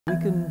We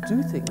can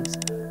do things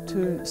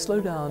to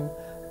slow down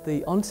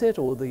the onset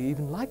or the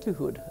even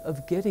likelihood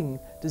of getting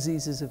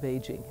diseases of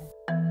aging.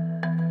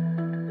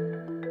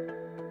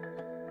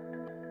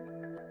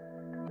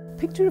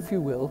 Picture, if you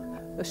will,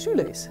 a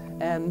shoelace,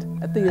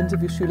 and at the end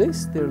of your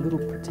shoelace there are little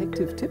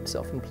protective tips,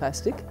 often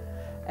plastic,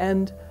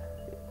 and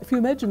if you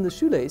imagine the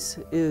shoelace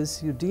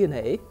is your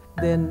DNA,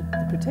 then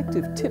the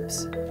protective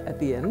tips at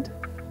the end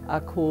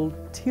are called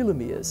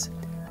telomeres.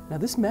 Now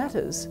this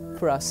matters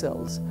for our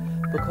cells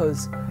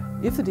because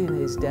if the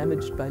DNA is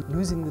damaged by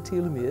losing the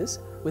telomeres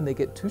when they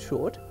get too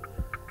short,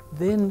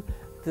 then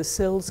the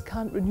cells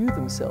can't renew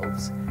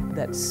themselves.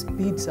 That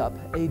speeds up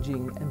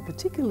aging, and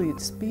particularly it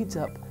speeds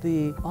up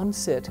the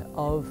onset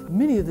of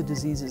many of the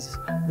diseases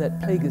that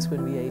plague us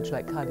when we age,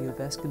 like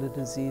cardiovascular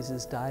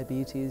diseases,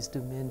 diabetes,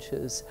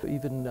 dementias,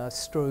 even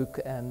stroke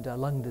and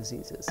lung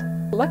diseases.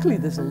 Luckily,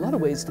 there's a lot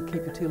of ways to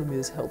keep your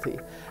telomeres healthy,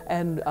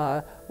 and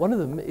one of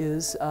them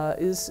is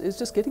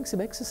just getting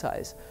some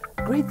exercise.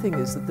 The great thing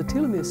is that the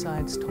telomere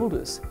science told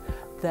us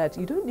that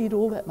you don't need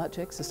all that much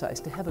exercise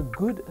to have a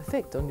good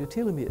effect on your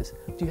telomeres.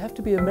 Do you have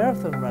to be a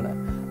marathon runner?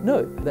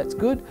 No, that's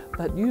good,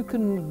 but you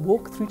can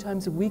walk 3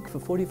 times a week for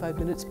 45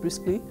 minutes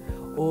briskly,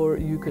 or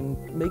you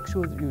can make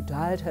sure that your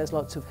diet has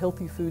lots of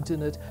healthy foods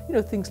in it, you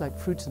know, things like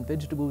fruits and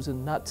vegetables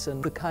and nuts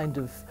and the kind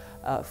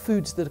of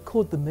foods that are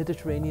called the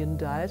Mediterranean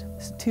diet.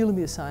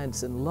 Telomere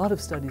science and a lot of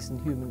studies in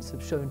humans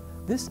have shown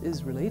this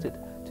is related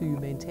to you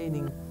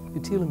maintaining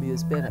your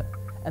telomeres better.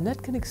 And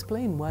that can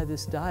explain why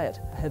this diet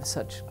has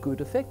such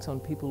good effects on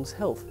people's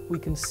health. We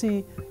can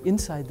see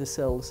inside the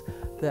cells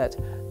that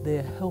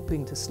they're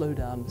helping to slow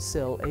down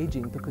cell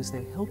aging because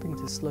they're helping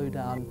to slow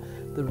down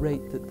the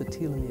rate that the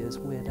telomeres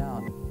wear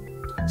down.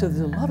 So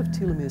there's a lot of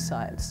telomere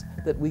science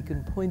that we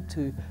can point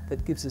to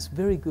that gives us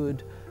very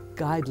good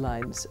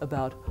guidelines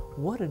about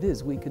what it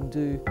is we can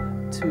do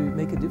to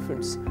make a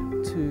difference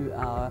to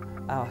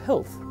our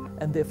health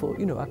and therefore,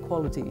 you know, our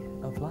quality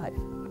of life.